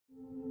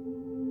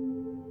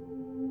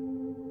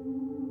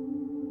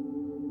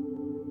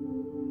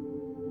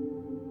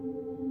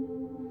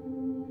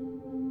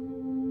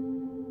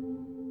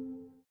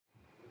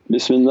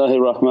Bismillahir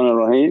Rahmanir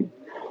Rahim.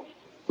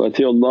 Wa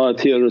ati'ullaha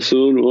ati'ur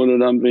Rasul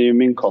ulul amri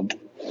minkum.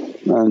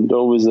 And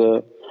always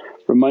a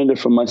reminder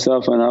for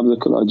myself, and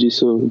abdukul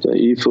ajizu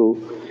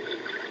da'ifu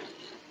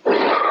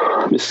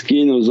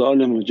miskeenu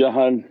zalimu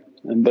jahal,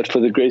 but for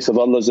the grace of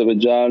Allah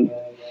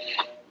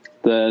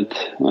that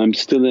I'm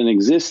still in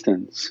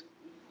existence.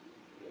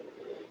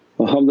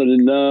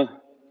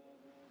 Alhamdulillah,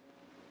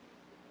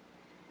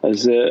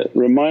 as a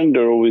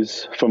reminder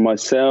always for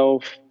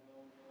myself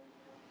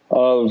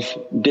of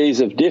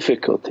days of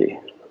difficulty,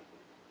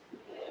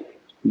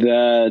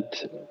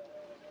 that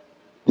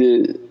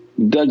the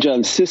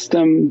Dajjal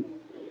system,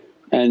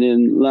 and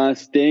in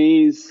last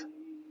days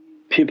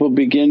people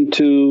begin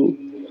to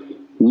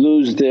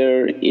lose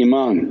their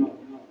iman.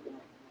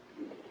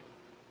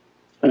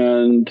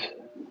 And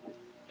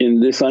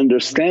in this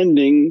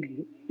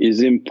understanding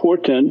is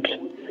important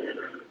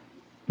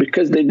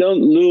because they don't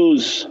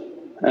lose,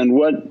 and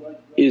what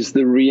is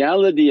the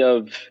reality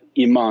of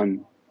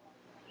iman,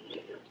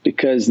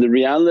 because the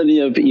reality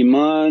of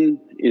iman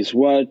is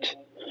what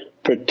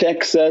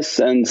protects us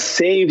and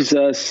saves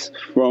us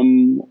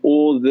from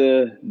all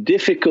the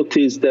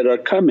difficulties that are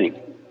coming.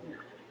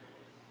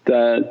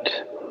 That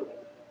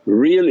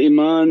real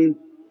iman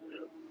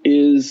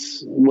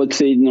is what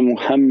Sayyidina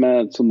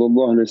Muhammad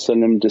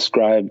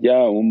described,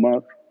 Ya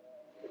Umar,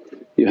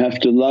 you have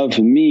to love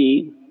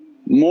me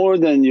more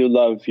than you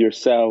love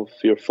yourself,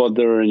 your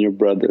father and your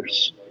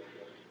brothers.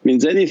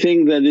 Means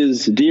anything that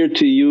is dear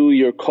to you,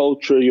 your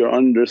culture, your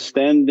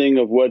understanding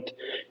of what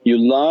you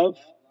love,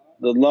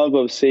 the love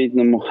of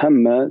Sayyidina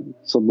Muhammad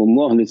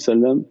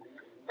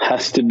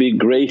has to be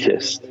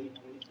greatest,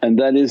 and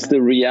that is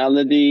the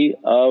reality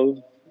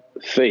of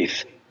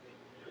faith.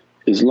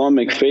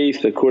 Islamic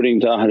faith according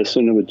to Ahlul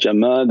Sunnah wal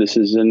Jama'ah, this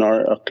is in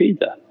our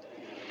aqeedah.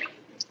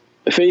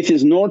 Faith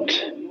is not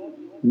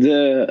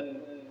the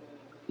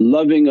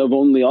loving of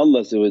only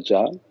Allah,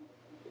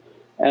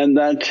 and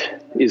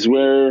that is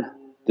where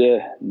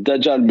the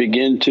Dajjal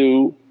begin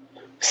to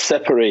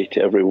separate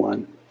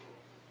everyone.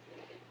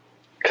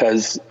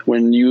 Because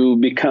when you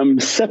become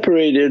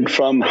separated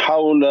from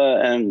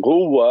hawla and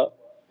quwwa,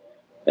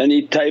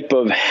 any type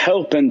of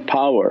help and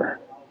power,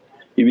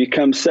 you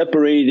become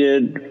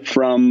separated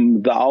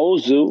from the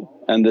awzu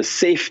and the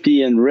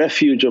safety and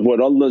refuge of what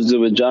Allah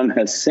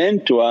has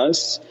sent to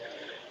us,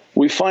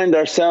 we find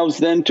ourselves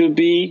then to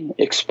be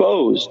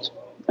exposed.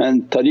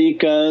 And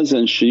tariqas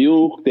and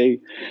shuyukh,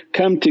 they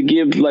come to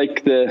give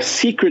like the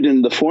secret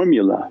in the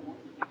formula,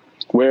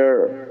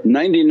 where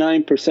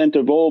 99%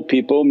 of all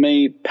people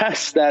may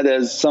pass that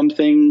as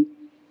something,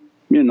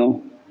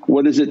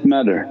 what does it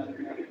matter?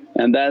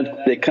 And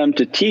that they come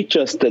to teach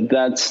us that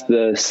that's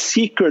the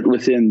secret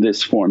within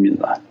this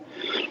formula,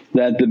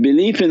 that the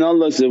belief in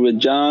Allah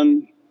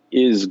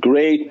is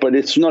great, but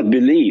it's not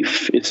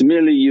belief, it's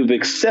merely you've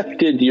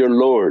accepted your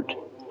Lord.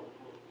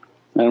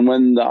 And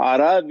when the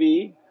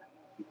Arabi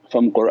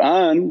from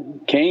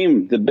Qur'an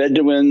came, the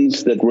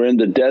Bedouins that were in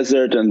the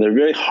desert and they're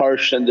very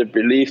harsh in their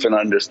belief and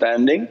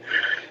understanding,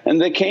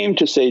 and they came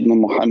to Sayyidina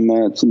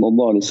Muhammad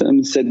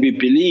and said, we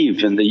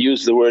believe, and they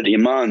used the word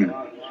iman.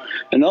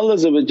 And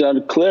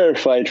Allah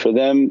clarified for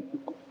them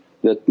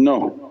that,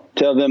 no,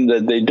 tell them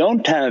that they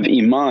don't have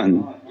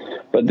iman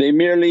but they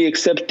merely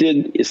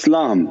accepted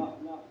Islam.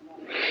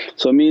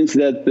 So it means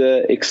that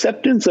the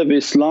acceptance of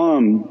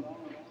Islam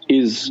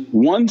is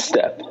one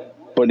step,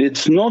 but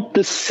it's not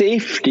the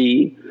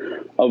safety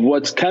of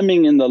what's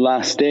coming in the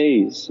last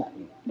days.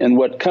 And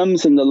what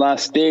comes in the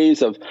last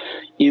days of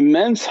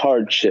immense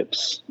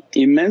hardships,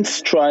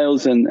 immense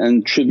trials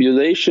and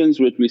tribulations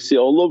which we see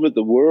all over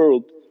the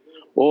world,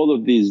 all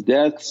of these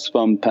deaths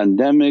from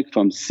pandemic,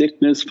 from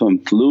sickness, from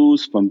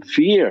flus, from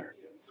fear,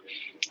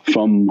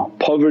 from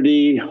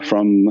poverty,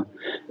 from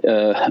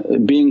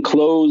being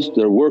closed,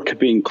 their work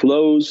being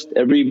closed,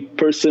 every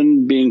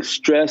person being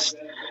stressed.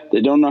 They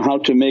don't know how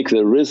to make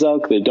their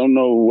rizq, they don't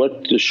know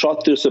what the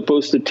shot they're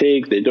supposed to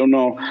take, they don't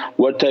know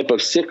what type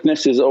of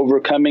sickness is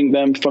overcoming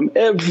them. From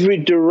every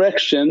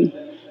direction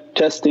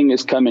testing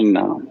is coming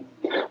now.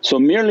 So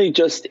merely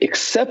just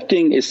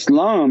accepting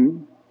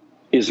Islam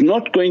is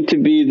not going to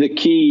be the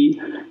key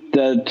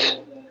that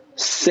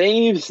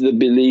saves the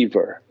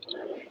believer.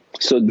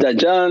 So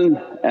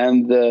Dajjal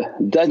and the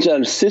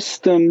Dajjal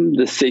system,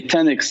 the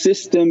satanic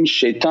system,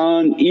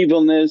 shaitan,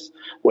 evilness,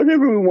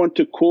 whatever we want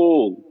to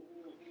call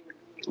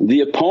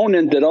the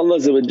opponent that Allah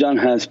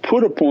has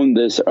put upon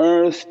this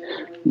earth,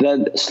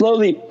 that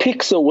slowly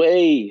picks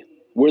away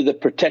where the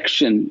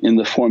protection in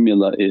the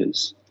formula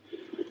is.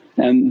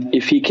 And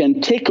if he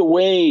can take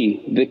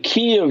away the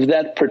key of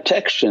that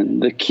protection,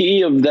 the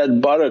key of that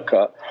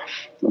barakah,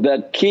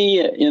 that key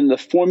in the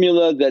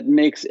formula that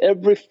makes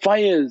every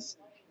faiz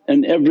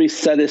and every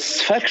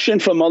satisfaction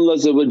from Allah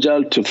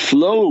to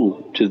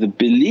flow to the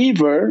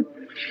believer,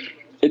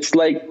 it's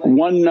like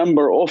one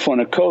number off on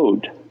a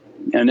code.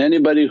 And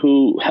anybody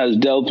who has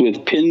dealt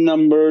with PIN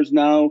numbers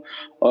now,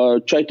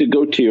 try to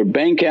go to your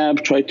bank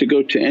app, try to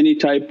go to any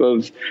type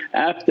of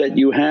app that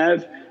you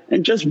have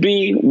and just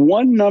be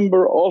one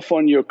number off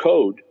on your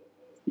code,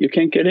 you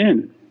can't get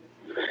in.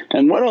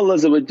 And what Allah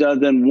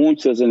then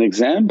wants as an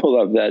example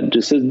of that,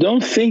 just says,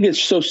 don't think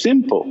it's so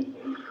simple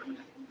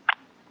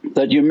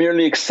that you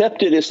merely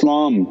accepted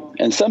Islam.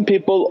 And some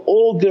people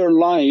all their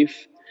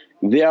life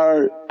they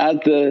are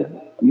at the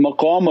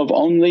maqam of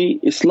only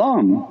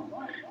Islam.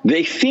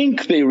 They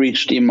think they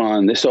reached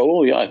Iman, they say,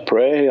 oh yeah, I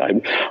pray,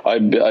 I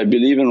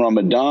believe in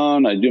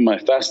Ramadan, I do my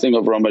fasting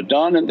of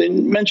Ramadan, and they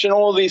mention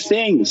all these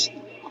things.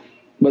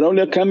 But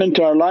awliya come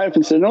into our life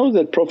and say, no,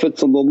 that Prophet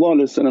taught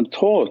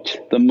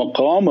the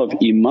maqam of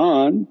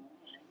Iman,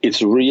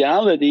 its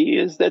reality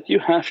is that you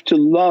have to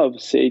love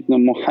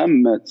Sayyidina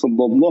Muhammad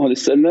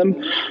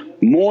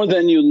more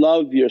than you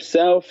love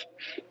yourself.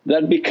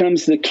 That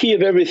becomes the key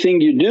of everything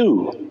you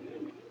do.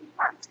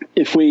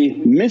 If we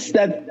miss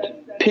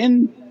that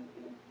pin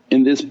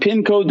in this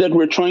pin code that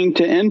we're trying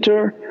to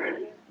enter,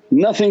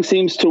 nothing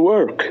seems to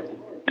work.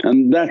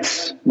 And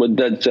that's what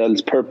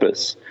Dajjal's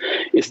purpose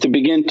is, to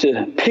begin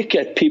to pick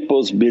at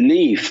people's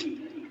belief.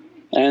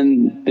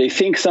 And they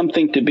think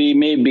something to be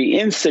maybe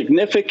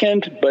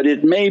insignificant, but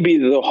it may be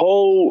the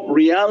whole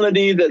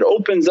reality that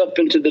opens up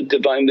into the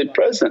Divinely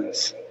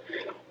Presence.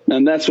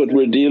 And that's what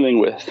we're dealing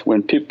with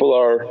when people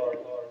are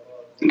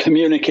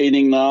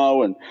communicating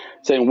now and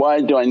saying, why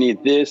do I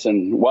need this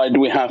and why do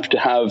we have to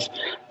have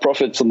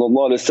Prophet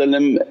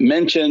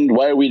mentioned,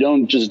 why we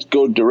don't just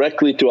go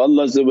directly to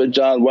Allah,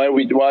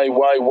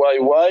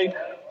 why?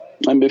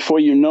 And before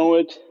you know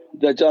it,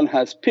 Dajjal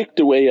has picked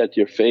away at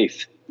your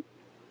faith.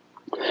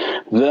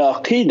 The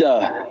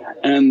aqeedah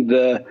and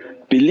the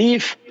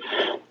belief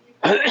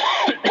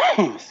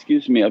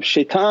excuse me, of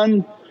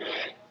shaitan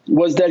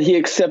was that he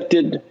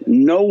accepted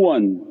no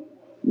one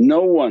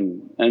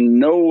and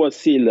no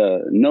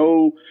wasilah,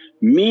 no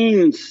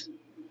means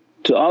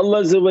to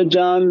Allah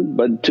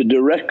but to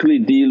directly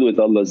deal with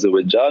Allah.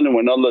 And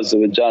when Allah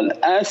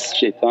asked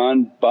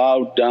shaitan,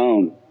 bow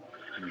down,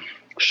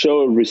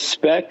 show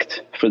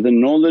respect for the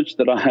knowledge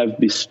that I have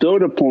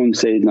bestowed upon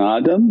Sayyidina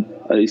Adam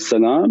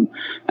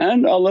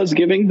and Allah's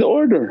giving the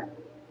order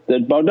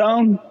that bow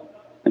down,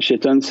 and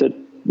shaitan said,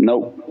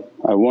 no,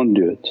 I won't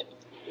do it.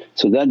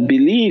 So that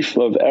belief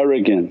of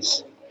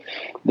arrogance,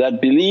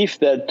 that belief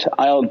that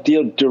I'll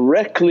deal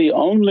directly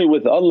only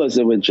with Allah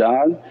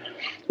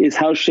is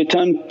how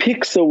shaitan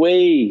picks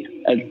away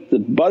at the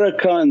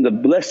barakah and the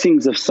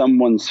blessings of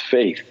someone's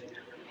faith,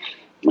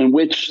 in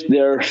which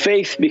their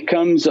faith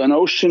becomes an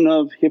ocean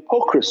of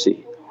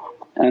hypocrisy.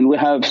 And we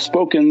have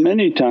spoken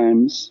many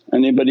times,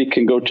 anybody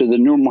can go to the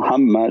Nur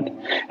Muhammad,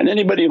 and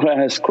anybody who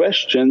has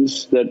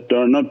questions that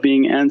are not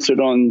being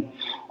answered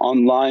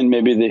online,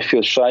 maybe they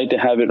feel shy to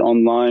have it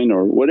online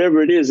or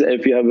whatever it is.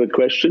 If you have a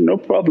question, no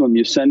problem,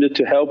 you send it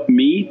to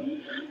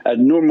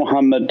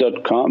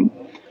helpme@nurmuhammad.com,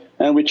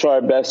 and we try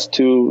our best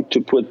to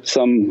put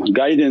some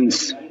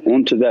guidance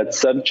onto that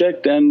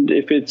subject. And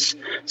if it's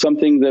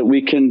something that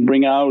we can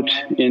bring out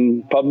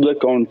in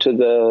public onto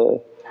the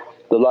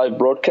live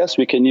broadcast,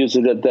 we can use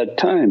it at that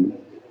time.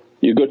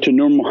 You go to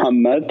Nur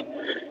Muhammad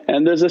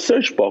and there's a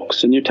search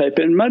box and you type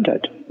in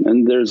madad,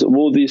 and there's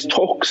all these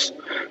talks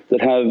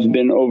that have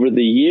been over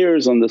the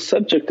years on the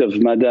subject of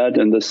madad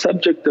and the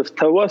subject of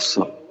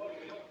tawassul,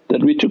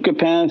 that we took a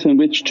path in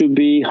which to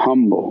be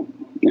humble,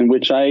 in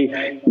which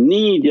I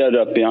need, Ya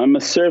Rabbi, I'm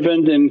a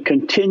servant in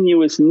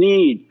continuous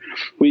need.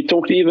 We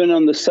talked even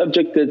on the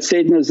subject that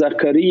Sayyidina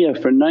Zakariya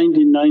for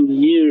 99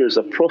 years,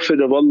 a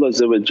Prophet of Allah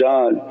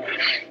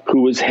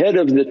who was head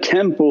of the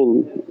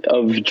temple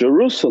of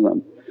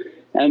Jerusalem,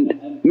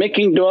 and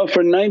making du'a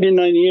for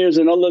 99 years,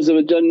 and Allah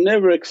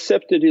never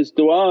accepted his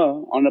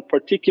du'a on a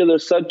particular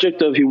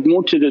subject of he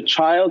wanted a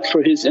child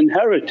for his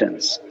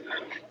inheritance,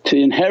 to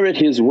inherit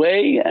his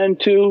way and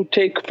to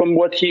take from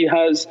what he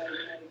has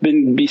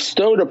been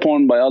bestowed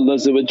upon by Allah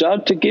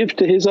to give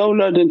to his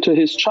awlad and to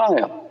his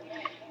child.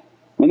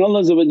 When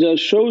Allah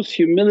shows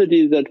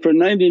humility that for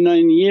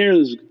 99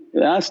 years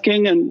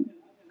asking and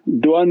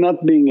du'a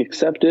not being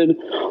accepted,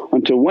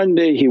 until one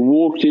day he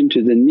walked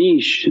into the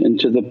niche,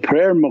 into the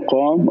prayer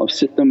maqam of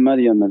Sitna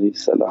Maryam,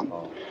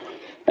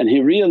 and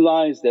he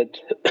realized that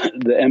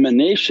the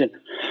emanation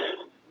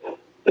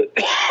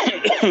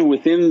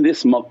within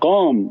this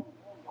maqam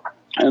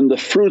and the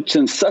fruits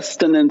and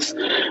sustenance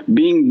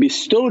being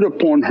bestowed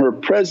upon her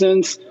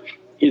presence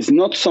is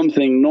not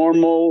something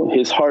normal.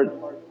 His heart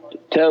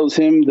tells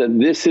him that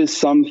this is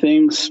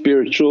something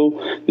spiritual,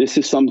 this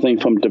is something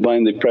from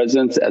Divinely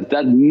Presence. At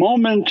that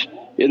moment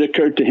it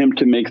occurred to him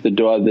to make the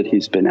du'a that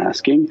he's been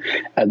asking.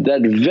 At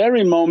that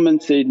very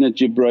moment Sayyidina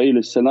Jibreel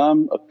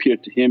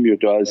appeared to him, your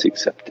du'a is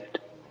accepted.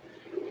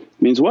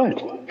 Means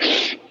what?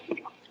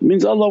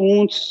 Means Allah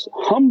wants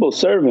humble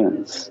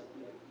servants.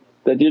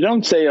 That you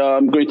don't say, oh,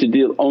 I'm going to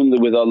deal only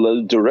with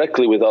Allah,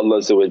 directly with Allah,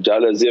 as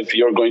if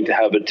you're going to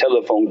have a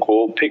telephone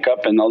call, pick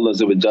up and Allah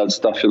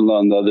astaghfirullah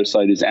on the other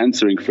side is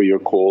answering for your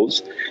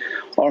calls.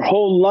 Our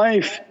whole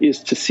life is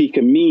to seek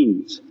a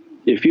means.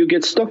 If you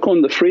get stuck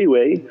on the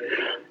freeway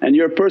and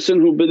you're a person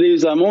who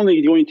believes, I'm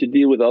only going to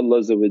deal with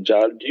Allah, do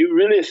you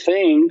really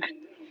think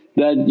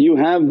that you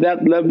have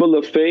that level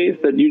of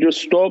faith that you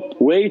just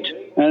stop, wait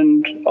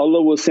and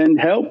Allah will send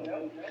help?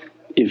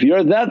 If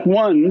you're that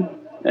one,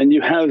 and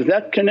you have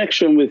that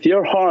connection with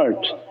your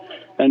heart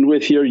and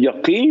with your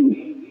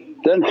yaqeen,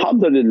 then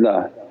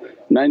alhamdulillah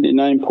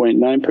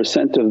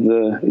 99.9% of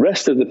the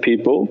rest of the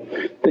people,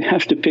 they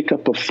have to pick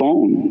up a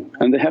phone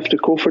and they have to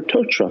call for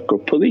tow truck or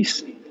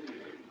police.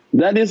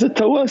 That is a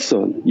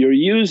tawassul. You're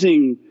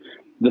using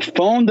the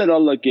phone that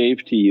Allah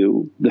gave to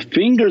you, the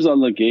fingers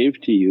Allah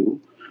gave to you,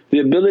 the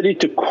ability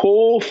to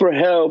call for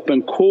help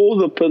and call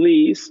the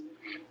police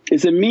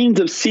is a means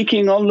of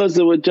seeking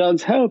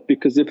Allah's help,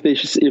 because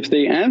if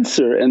they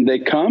answer and they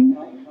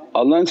come,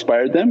 Allah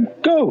inspired them,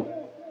 go.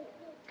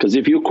 Because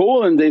if you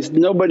call and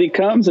nobody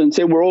comes and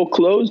say, we're all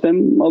closed,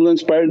 then Allah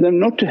inspired them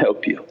not to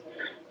help you.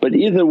 But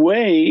either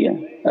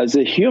way, as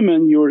a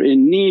human you're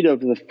in need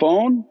of the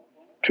phone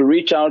to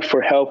reach out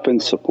for help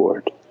and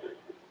support.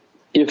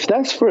 If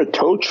that's for a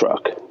tow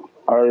truck,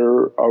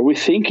 are we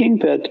thinking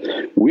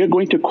that we're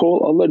going to call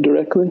Allah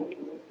directly?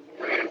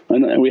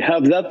 And we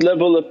have that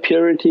level of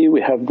purity, we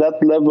have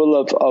that level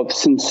of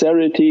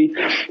sincerity,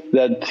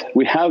 that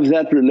we have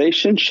that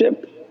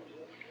relationship.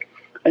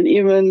 And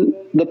even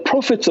the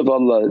Prophets of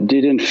Allah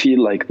didn't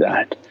feel like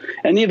that.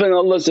 And even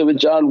Allah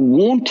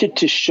wanted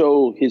to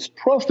show His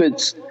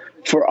Prophets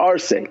for our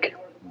sake,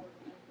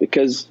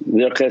 because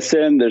their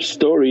qissa and their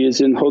story is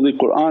in Holy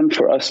Qur'an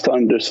for us to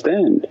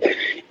understand.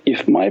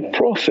 If my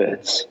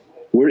Prophets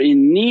were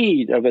in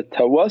need of a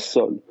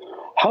tawassul,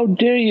 how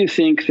dare you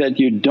think that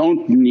you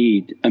don't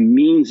need a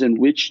means in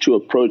which to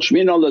approach me?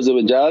 And Allah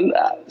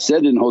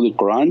said in Holy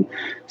Qur'an,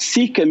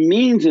 seek a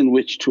means in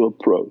which to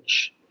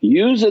approach.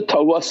 Use a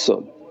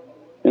tawassul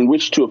in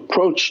which to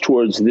approach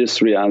towards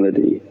this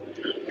reality.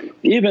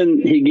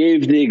 Even He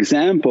gave the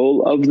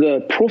example of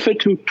the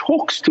Prophet who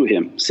talks to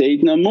him,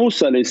 Sayyidina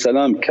Musa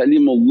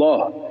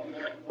Kalimullah,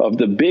 of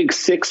the big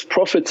 6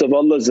 Prophets of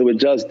Allah's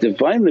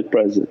Divinely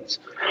Presence.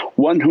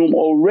 One whom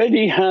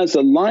already has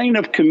a line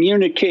of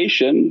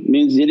communication,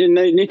 means he didn't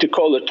need to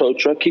call a tow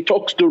truck, he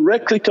talks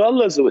directly to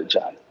Allah.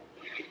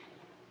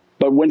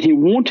 But when he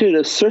wanted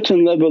a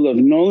certain level of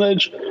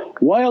knowledge,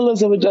 why Allah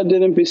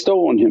didn't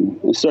bestow on him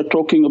and start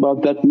talking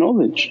about that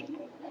knowledge?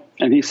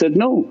 And he said,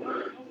 no,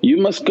 you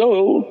must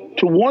go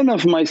to one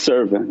of my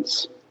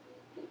servants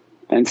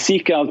and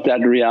seek out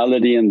that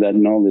reality and that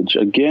knowledge.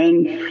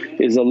 Again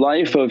is a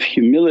life of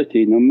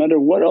humility. No matter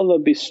what Allah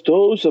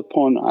bestows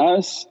upon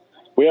us,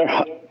 we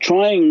are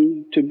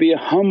trying to be a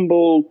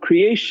humble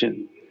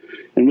creation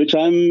in which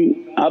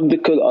I'm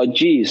abdikal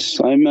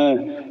ajiz, I'm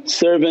a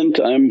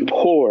servant, I'm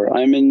poor,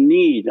 I'm in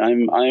need,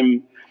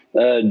 I'm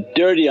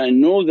dirty, I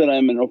know that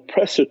I'm an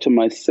oppressor to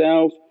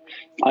myself,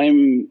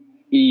 I'm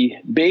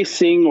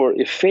ebasing or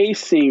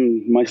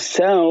effacing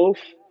myself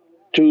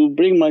to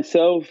bring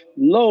myself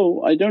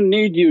low. I don't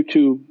need you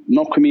to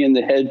knock me in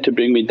the head to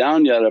bring me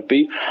down, Ya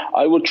Rabbi,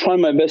 I will try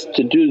my best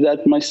to do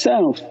that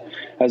myself.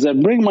 As I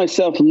bring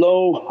myself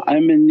low,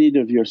 I'm in need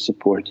of your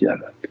support, Ya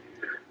Rabbi.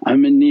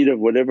 I'm in need of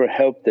whatever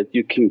help that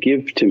you can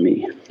give to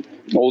me.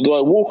 Although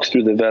I walk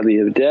through the valley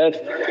of death,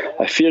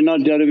 I fear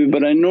not, Ya Rabbi,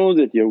 but I know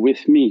that you're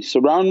with me.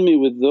 Surround me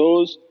with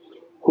those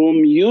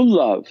whom you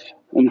love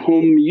and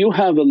whom you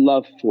have a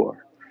love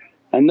for.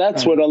 And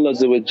that's what Allah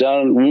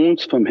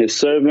wants from His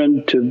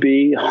servant, to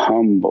be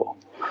humble.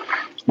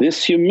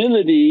 This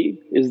humility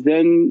is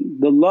then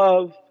the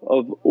love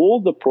of all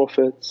the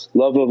Prophets,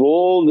 love of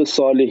all the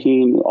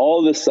Saliheen,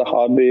 all the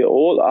Sahabi,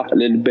 all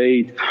Ahlul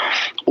Bayt,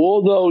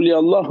 all the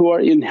awliyaullah who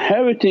are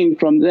inheriting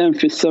from them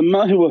fi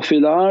samaa'i wa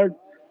fil ard.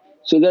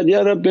 So that,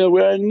 Ya Rabbi,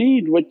 we are in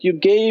need, what you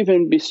gave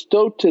and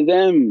bestowed to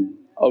them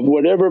of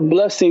whatever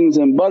blessings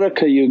and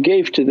barakah you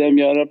gave to them,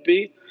 Ya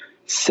Rabbi,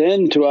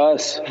 send to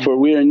us, for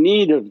we are in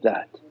need of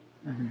that.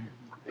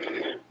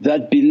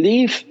 That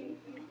belief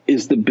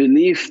is the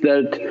belief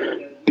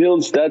that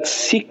builds that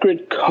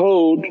secret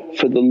code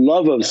for the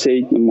love of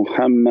Sayyidina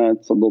Muhammad,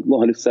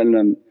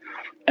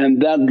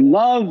 and that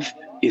love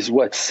is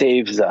what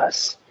saves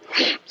us.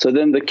 So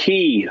then the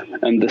key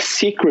and the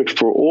secret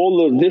for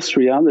all of this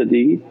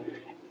reality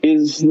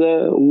is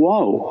the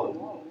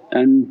wow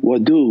and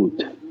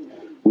wadud,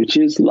 which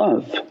is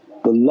love.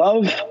 The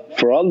love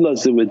for Allah,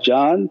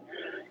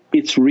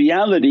 its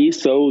reality.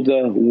 So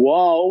the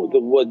wow, the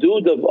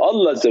wadud of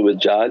Allah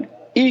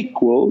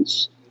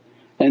equals,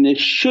 and it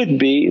should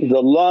be,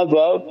 the love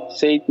of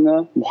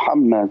Sayyidina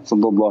Muhammad. So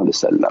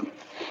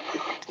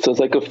it's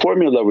like a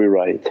formula we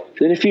write,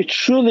 that if you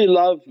truly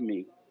love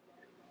me,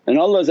 and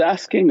Allah is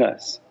asking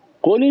us,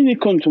 قُلْ إِنِ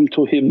كُنْتُمْ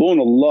تُحِبُّونَ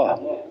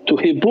اللَّهَ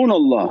تُحِبُّونَ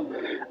اللَّهَ,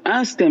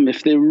 ask them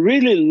if they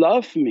really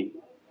love me,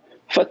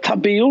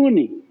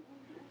 فَاتَّبِعُونِي,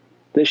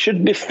 they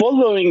should be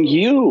following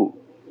you.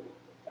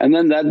 And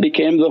then that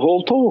became the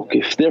whole talk.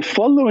 If they're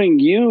following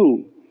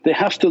you, they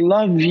have to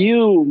love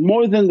you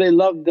more than they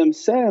love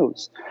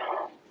themselves.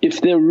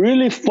 If they're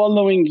really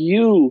following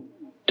you,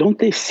 don't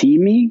they see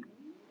me?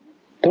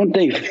 Don't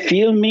they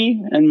feel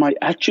me and my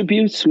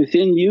attributes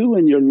within you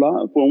and your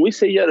love? When we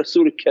say, Ya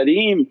Rasul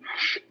Kareem,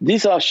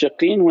 these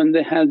ashiqeen, when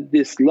they had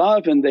this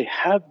love and they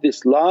have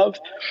this love,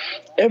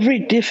 every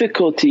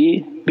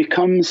difficulty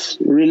becomes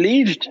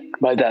relieved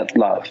by that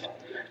love,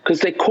 because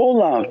they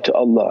call out to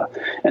Allah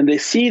and they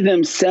see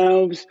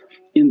themselves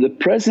in the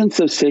presence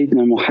of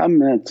Sayyidina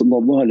Muhammad,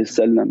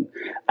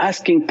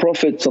 asking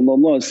Prophet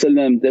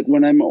that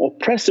when I'm an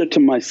oppressor to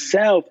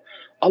myself,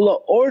 Allah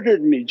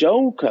ordered me,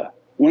 Jawka,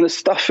 when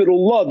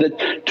astaghfirullah,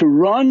 that to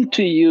run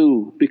to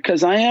you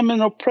because I am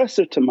an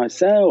oppressor to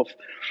myself,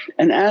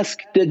 and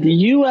ask that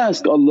you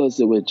ask Allah.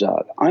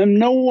 I'm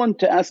no one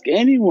to ask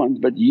anyone,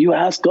 but you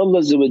ask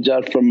Allah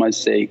for my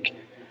sake.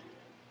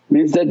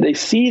 Means that they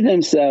see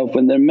themselves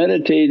when they're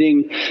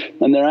meditating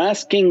and they're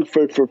asking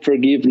for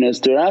forgiveness,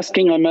 they're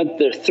asking, I'm at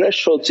their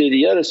threshold,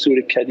 Sayyidi Ya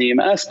Rasul Kareem,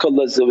 ask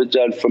Allah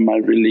for my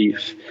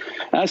relief,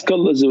 ask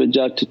Allah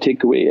to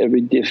take away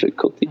every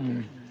difficulty.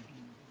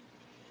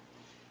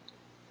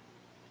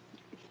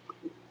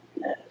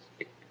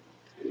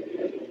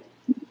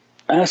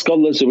 Ask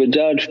Allah for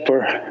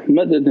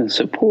madad and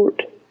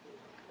support.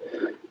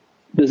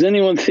 Does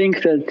anyone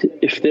think that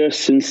if they're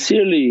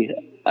sincerely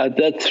at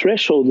that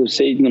threshold of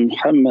Sayyidina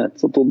Muhammad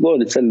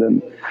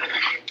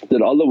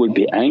that Allah would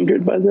be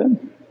angered by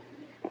them?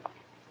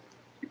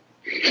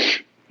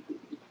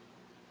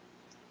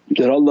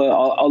 That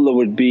Allah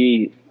would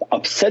be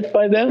upset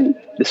by them?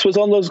 This was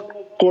Allah's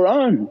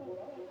Qur'an.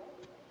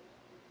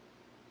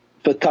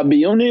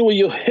 فَتَبِعُونِي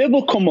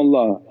وَيُحِبُّكُمُ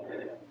اللَّهُ.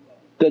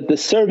 That the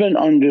servant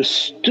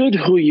understood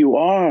who you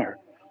are,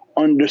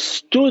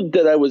 understood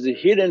that I was a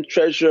hidden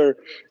treasure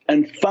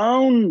and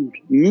found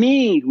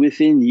me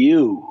within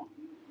you.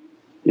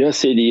 Ya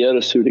Sayyidi Ya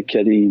Rasul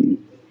Kareem,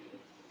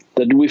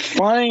 that we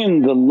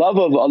find the love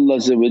of Allah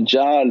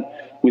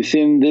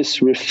within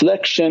this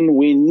reflection.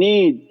 We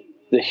need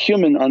the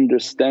human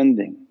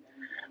understanding,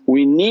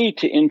 we need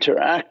to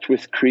interact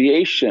with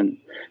creation.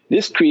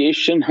 This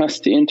creation has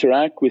to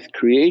interact with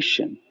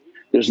creation.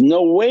 There's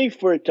no way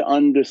for it to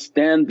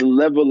understand the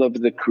level of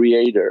the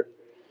Creator,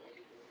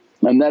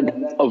 and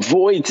that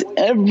avoids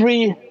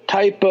every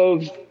type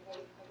of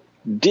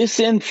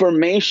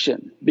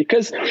disinformation.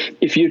 Because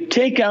if you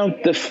take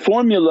out the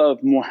formula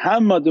of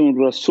Muhammadun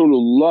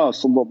Rasulullah,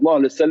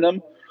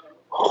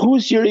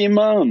 who's your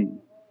Imam?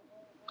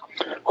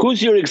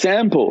 Who's your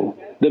example?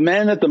 The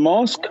man at the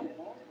mosque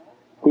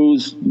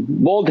who's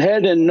bald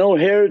head and no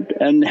hair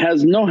and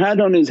has no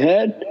hat on his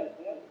head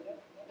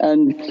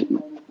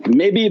and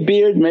maybe a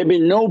beard, maybe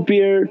no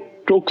beard,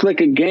 talks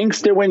like a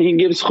gangster when he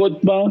gives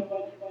khutbah.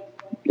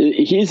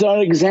 He's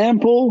our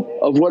example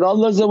of what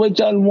Allah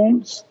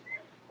wants?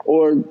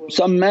 Or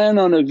some man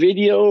on a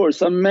video or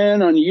some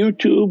man on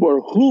YouTube, or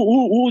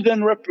who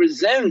then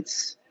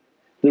represents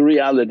the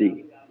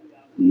reality?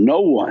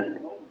 No one.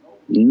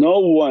 No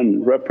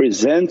one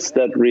represents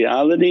that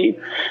reality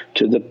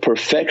to the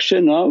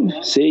perfection of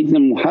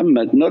Sayyidina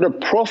Muhammad. Not a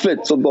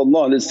Prophet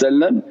not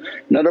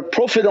a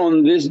Prophet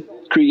on this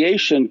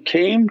creation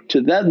came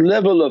to that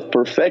level of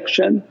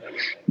perfection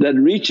that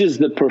reaches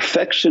the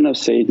perfection of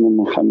Sayyidina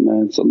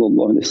Muhammad.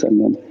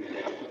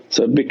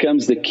 So it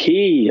becomes the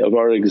key of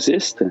our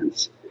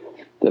existence,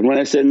 that when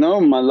I say, no,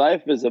 my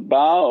life is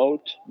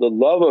about the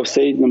love of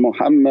Sayyidina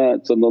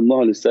Muhammad,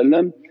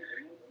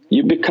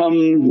 you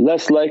become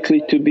less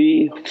likely to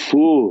be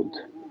fooled,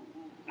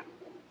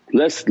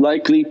 less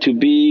likely to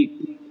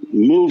be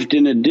moved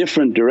in a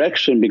different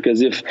direction.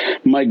 Because if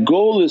my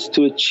goal is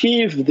to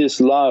achieve this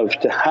love,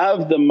 to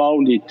have the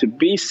mawlid, to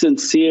be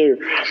sincere,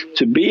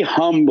 to be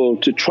humble,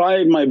 to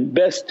try my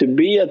best to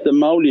be at the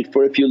mawlid,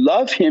 for if you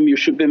love him you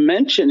should be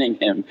mentioning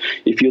him.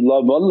 If you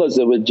love Allah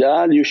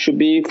you should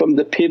be from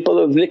the people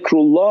of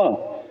dhikrullah.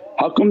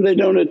 How come they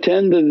don't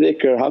attend the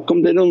dhikr? How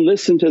come they don't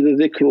listen to the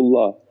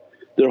dhikrullah?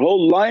 Their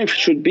whole life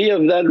should be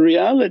of that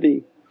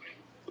reality.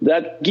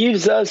 That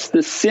gives us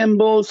the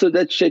symbol so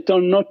that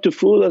shaitan not to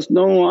fool us,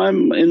 no,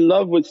 I'm in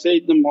love with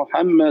Sayyidina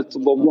Muhammad.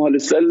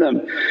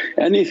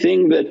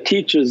 Anything that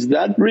teaches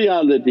that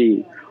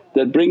reality,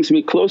 that brings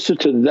me closer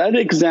to that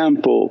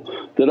example,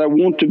 that I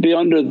want to be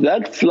under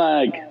that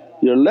flag,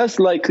 you're less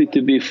likely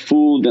to be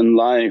fooled in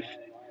life.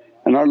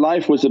 And our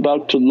life was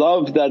about to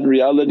love that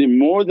reality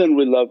more than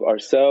we love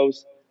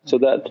ourselves, so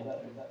that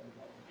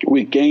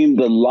we gain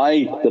the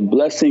light, the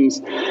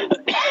blessings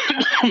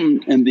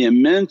and the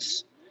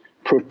immense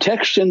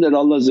protection that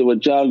Allah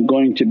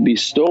going to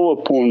bestow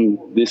upon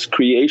this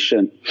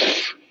creation.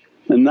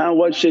 And now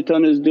what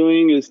shaitan is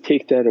doing is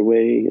take that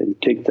away and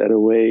take that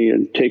away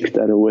and take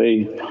that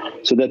away,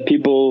 so that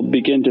people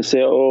begin to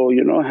say, oh,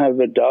 I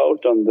have a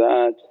doubt on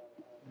that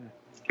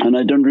and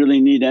I don't really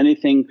need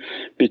anything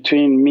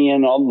between me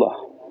and Allah.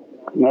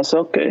 And that's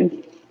okay,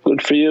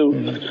 good for you.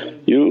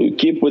 You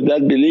keep with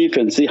that belief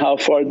and see how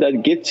far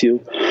that gets you.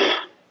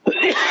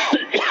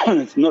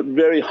 It's not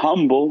very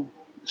humble,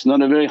 it's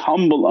not a very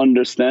humble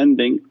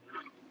understanding.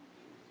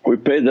 We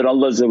pray that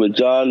Allah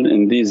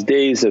in these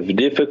days of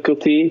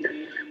difficulty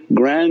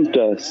grant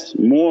us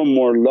more and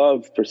more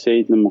love for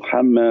Sayyidina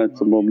Muhammad,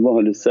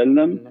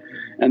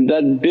 and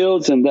that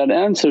builds and that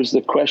answers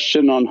the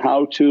question on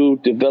how to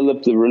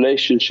develop the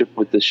relationship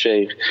with the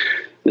shaykh.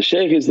 The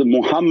shaykh is the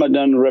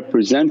Muhammadan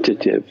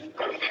representative,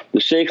 the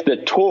shaykh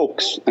that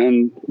talks.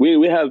 And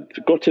we have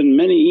gotten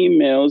many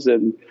emails,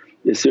 and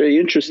it's very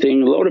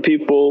interesting, a lot of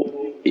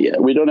people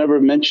we don't ever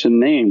mention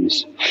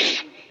names,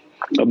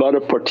 about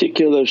a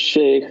particular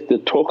shaykh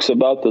that talks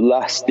about the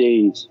last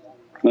days.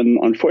 And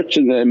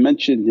unfortunately I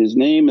mentioned his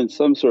name in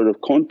some sort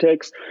of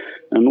context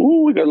and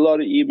we got a lot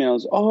of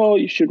emails, "Oh,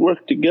 you should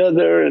work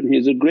together and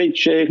he's a great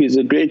shaykh, he's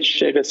a great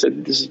shaykh." I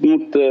said, "This is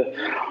not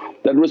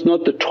that was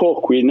not the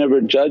talk. We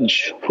never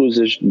judge who's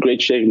a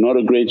great shaykh, not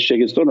a great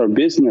shaykh, it's not our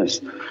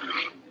business."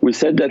 We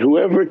said that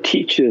whoever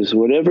teaches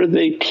whatever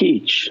they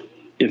teach,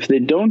 if they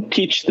don't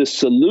teach the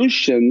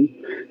solution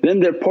then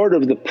they're part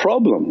of the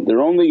problem,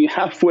 they're only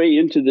halfway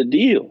into the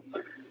deal.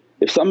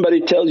 If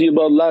somebody tells you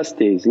about last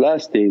days,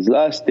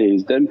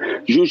 then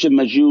Juj and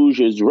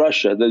Majuj is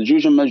Russia, then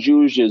Juj and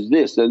Majuj is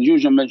this, then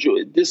Juj and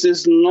Majuj, this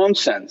is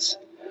nonsense.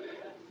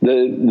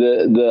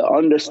 The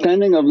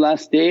understanding of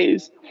last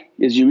days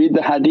is you read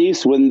the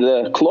hadith, when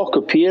the clock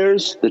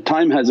appears the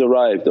time has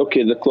arrived.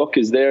 Okay, the clock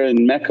is there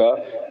in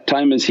Mecca,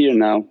 time is here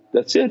now,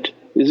 that's it.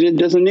 It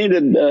doesn't need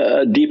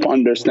a deep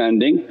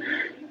understanding.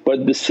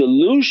 But the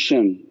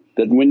solution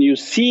that when you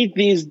see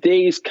these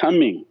days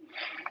coming,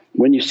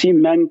 when you see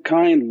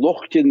mankind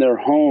locked in their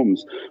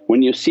homes,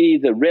 when you see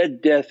the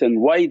red death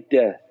and white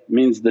death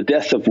means the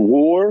death of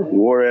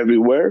war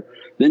everywhere,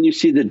 then you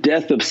see the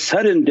death of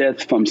sudden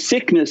death from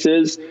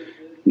sicknesses,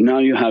 now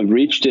you have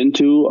reached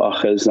into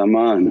Akhir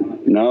Zaman.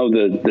 Now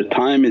the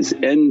time is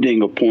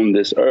ending upon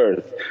this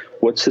earth.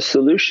 What's the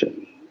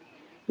solution?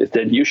 Is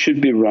that you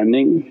should be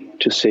running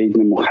to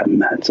Sayyidina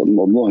Muhammad,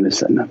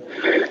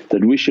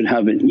 that we should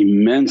have an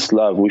immense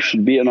love, we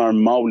should be in our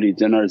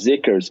mawlids and our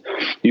zikrs.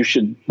 You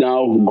should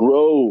now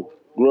grow.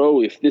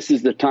 If this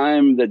is the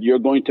time that you're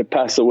going to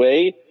pass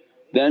away,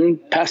 then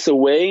pass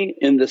away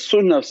in the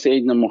sunnah of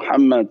Sayyidina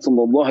Muhammad,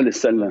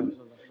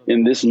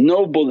 in this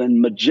noble and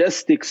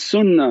majestic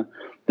sunnah,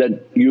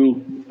 that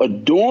you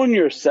adorn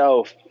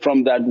yourself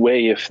from that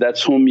way. If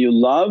that's whom you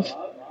love,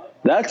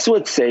 that's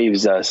what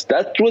saves us,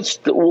 that's what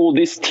all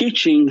this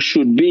teaching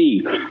should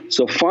be.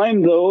 So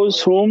find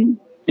those whom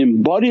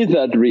embody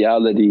that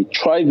reality,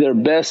 try their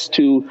best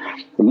to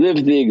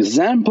live the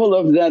example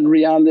of that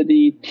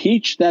reality,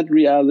 teach that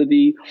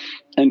reality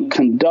and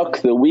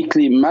conduct the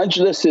weekly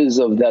majlises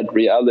of that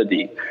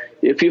reality.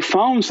 If you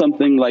found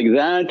something like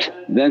that,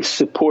 then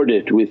support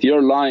it with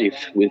your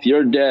life, with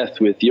your death,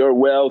 with your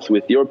wealth,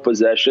 with your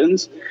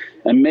possessions,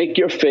 and make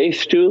your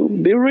faith to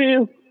be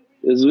real.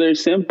 It's very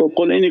simple,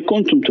 قُلْ إِنِ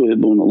كُنْتُمْ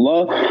تُحِبُّونَ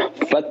اللَّهَ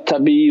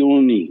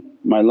فَاتَّبِعُونِي.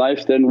 My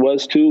life then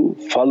was to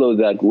follow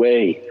that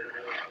way.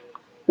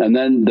 And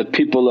then the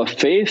people of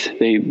faith,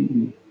 they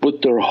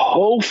put their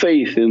whole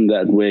faith in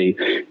that way.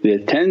 They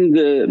attend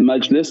the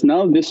majlis.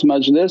 Now this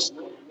majlis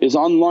is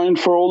online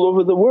for all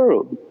over the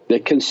world. They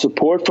can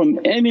support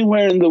from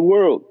anywhere in the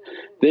world.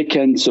 They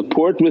can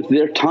support with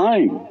their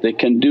time, they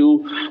can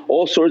do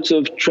all sorts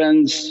of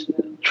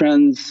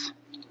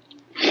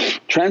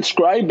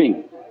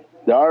transcribing.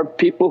 There are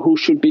people who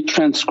should be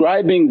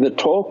transcribing the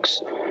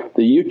talks,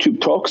 the YouTube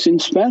talks in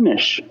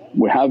Spanish.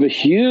 We have a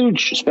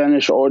huge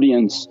Spanish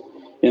audience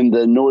in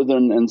the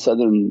northern and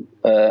southern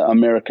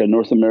America,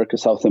 North America,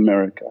 South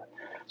America.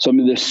 So I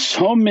mean there's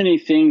so many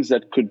things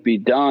that could be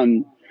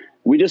done,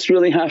 we just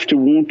really have to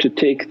want to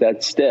take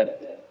that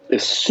step.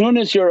 As soon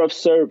as you're of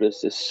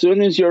service, as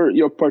soon as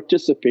you're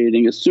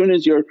participating, as soon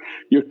as you're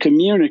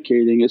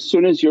communicating, as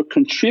soon as you're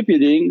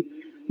contributing,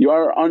 you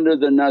are under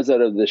the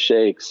nazar of the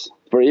shaykhs.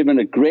 For even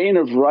a grain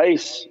of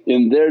rice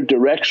in their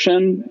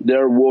direction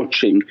they're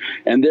watching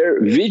and they're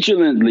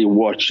vigilantly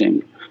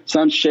watching.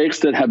 Some shaykhs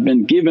that have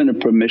been given a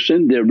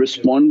permission, they're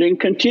responding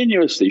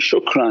continuously,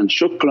 shukran,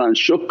 shukran,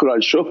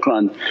 shukran,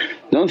 shukran.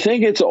 Don't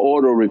think it's an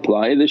auto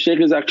reply, the shaykh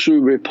is actually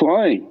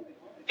replying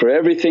for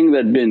everything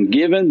that's been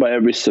given, by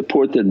every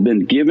support that's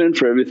been given,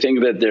 for everything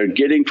that they're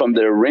getting from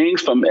their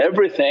rings, from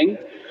everything.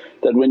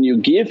 That when you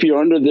give you're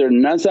under their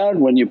nazar,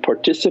 when you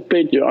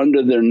participate you're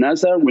under their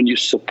nazar, when you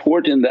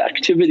support in the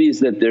activities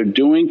that they're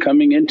doing,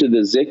 coming into the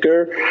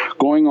zikr,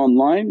 going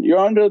online, you're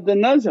under the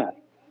nazar.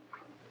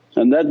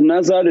 And that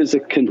nazar is a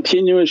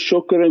continuous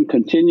shukr and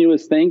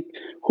continuous thing.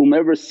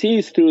 Whomever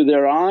sees through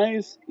their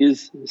eyes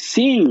is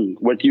seeing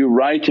what you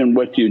write and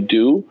what you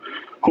do.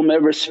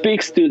 Whomever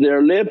speaks through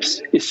their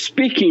lips is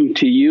speaking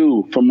to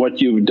you from what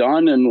you've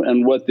done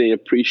and what they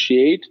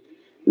appreciate.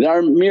 They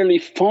are merely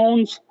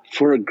phones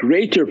for a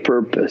greater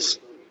purpose,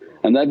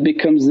 and that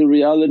becomes the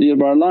reality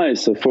of our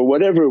lives. So for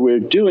whatever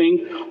we're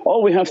doing,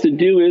 all we have to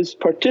do is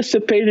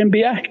participate and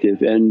be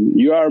active, and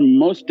you are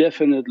most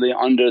definitely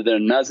under their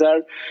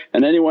nazar.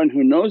 And anyone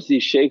who knows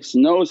these shaykhs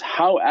knows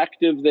how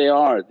active they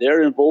are,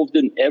 they're involved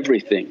in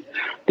everything.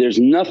 There's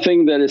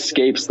nothing that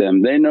escapes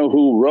them. They know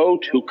who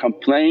wrote, who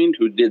complained,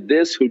 who did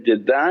this, who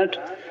did that,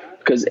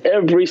 because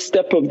every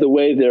step of the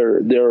way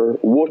they're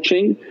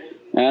watching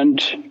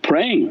and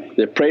praying.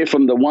 They pray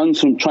from the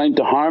ones whom trying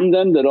to harm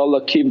them, that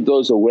Allah keep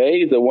those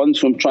away, the ones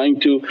whom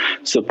trying to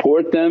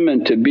support them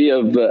and to be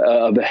of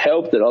a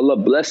help, that Allah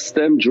bless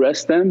them,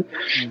 dress them.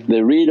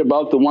 They read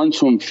about the ones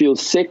whom feel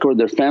sick or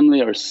their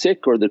family are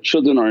sick or their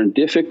children are in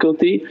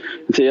difficulty,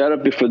 and say, Ya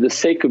Rabbi, for the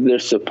sake of their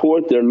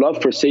support, their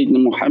love for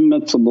Sayyidina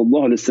Muhammad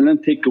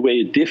take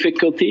away a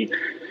difficulty.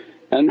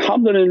 And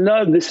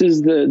alhamdulillah, this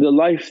is the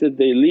life that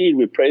they lead.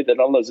 We pray that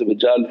Allah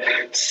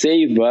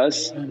save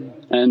us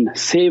and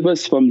save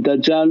us from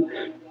Dajjal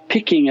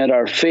picking at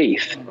our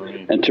faith.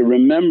 And to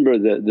remember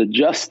the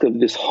gist of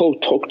this whole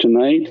talk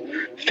tonight,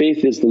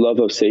 faith is the love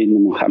of Sayyidina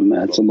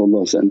Muhammad.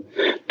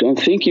 Don't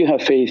think you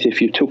have faith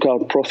if you took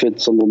out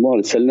Prophet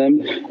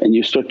and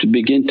you start to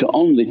begin to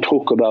only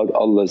talk about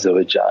Allah.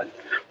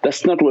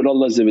 That's not what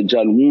Allah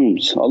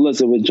wants. Allah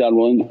wants,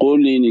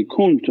 قُلْ إِنِ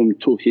كُنْتُمْ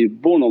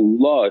تُحِبُّونَ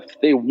اللَّهَ,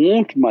 if they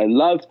want my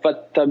love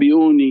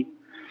فَاتَّبِعُونِي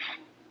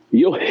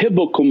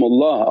يُحِبُّكُمُ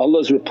اللَّهُ.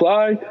 Allah's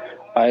reply,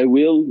 I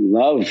will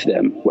love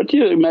them. What do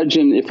you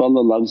imagine if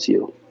Allah loves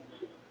you?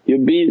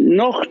 You'll be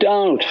knocked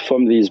out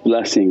from these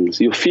blessings.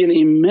 You feel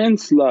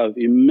immense love,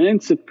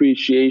 immense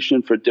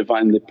appreciation for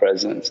Divinely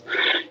Presence.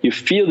 You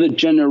feel the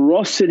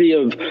generosity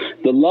of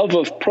the love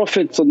of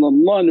Prophet is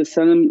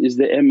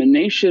the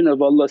emanation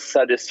of Allah's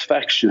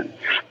satisfaction.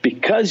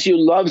 Because you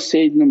love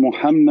Sayyidina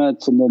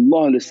Muhammad,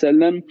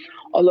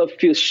 Allah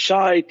feels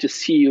shy to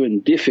see you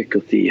in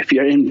difficulty. If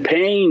you're in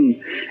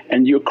pain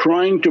and you're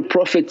crying to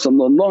Prophet,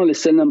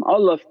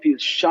 Allah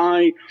feels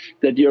shy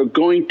that you're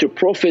going to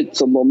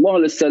Prophet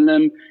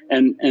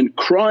and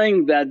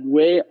crying that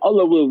way.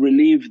 Allah will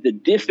relieve the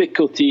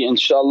difficulty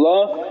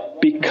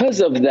inshaAllah because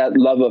of that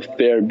love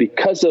affair,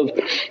 because of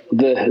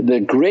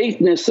the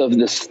greatness of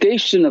the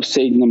station of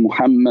Sayyidina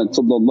Muhammad,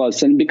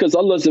 because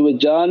Allah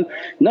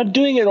not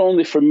doing it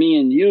only for me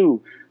and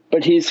you,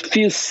 but He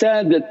feels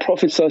sad that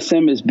Prophet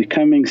is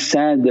becoming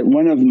sad that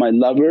one of my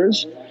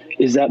lovers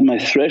is at my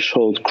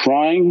threshold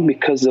crying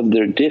because of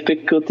their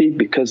difficulty,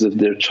 because of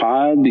their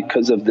child,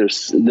 because of their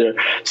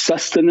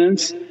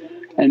sustenance.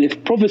 And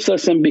if Prophet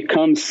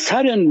becomes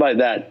saddened by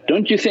that,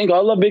 don't you think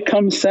Allah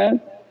becomes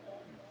sad?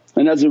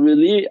 And as a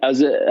way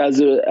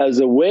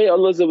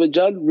Allah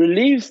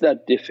relieves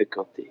that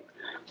difficulty.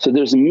 So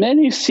there's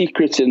many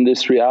secrets in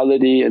this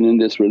reality and in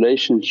this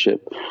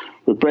relationship.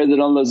 We pray that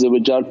Allah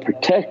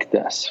protect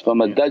us from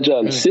a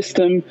Dajjal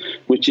system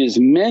which is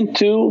meant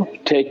to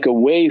take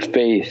away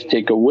faith,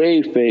 take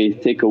away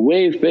faith, take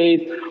away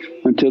faith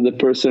until the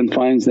person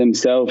finds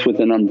themselves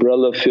with an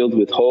umbrella filled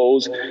with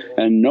holes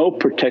and no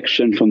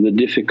protection from the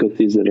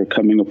difficulties that are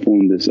coming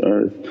upon this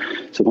earth.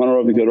 Subhana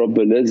rabbika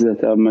rabbil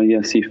izzati amma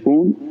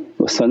yasifoon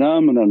wa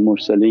salaamun al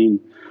mursaleen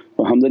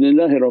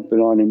walhamdulillahi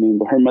rabbil alameen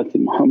bi hurmati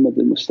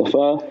Muhammadan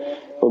Mustafa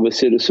wa bi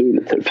sirri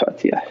Surat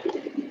al-Fatiha.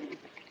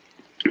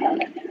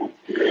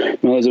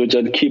 May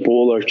Allah keep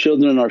all our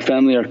children, our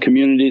family, our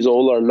communities,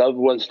 all our loved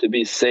ones to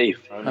be safe.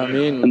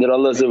 Ameen. And that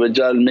Allah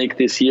make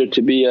this year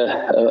to be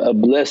a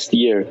blessed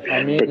year.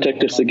 Ameen.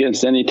 Protect us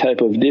against any type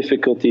of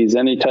difficulties,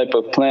 any type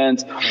of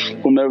plans.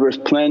 Whomever's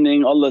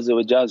planning, Allah's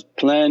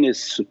plan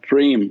is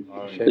supreme.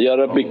 Ya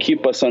Rabbi,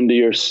 keep us under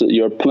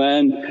your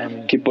plan,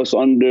 Ameen. Keep us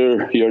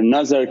under your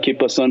nazar,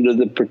 keep us under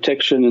the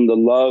protection and the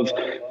love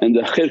and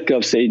the khirka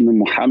of Sayyidina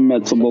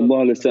Muhammad,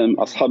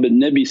 Ashab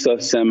al-Nabi,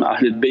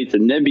 Ahlul Bayt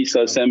al-Nabi,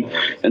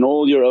 and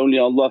all your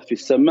awliyaullah fi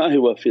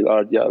samaa'i wa fil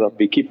ard. Ya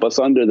Rabbi, keep us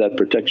under that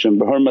protection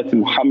bi hurmati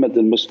Muhammad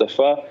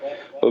al-Mustafa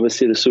wa bi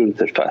sirri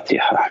Surat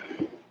al-Fatiha.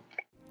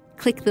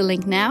 Click the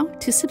link now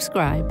to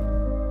subscribe.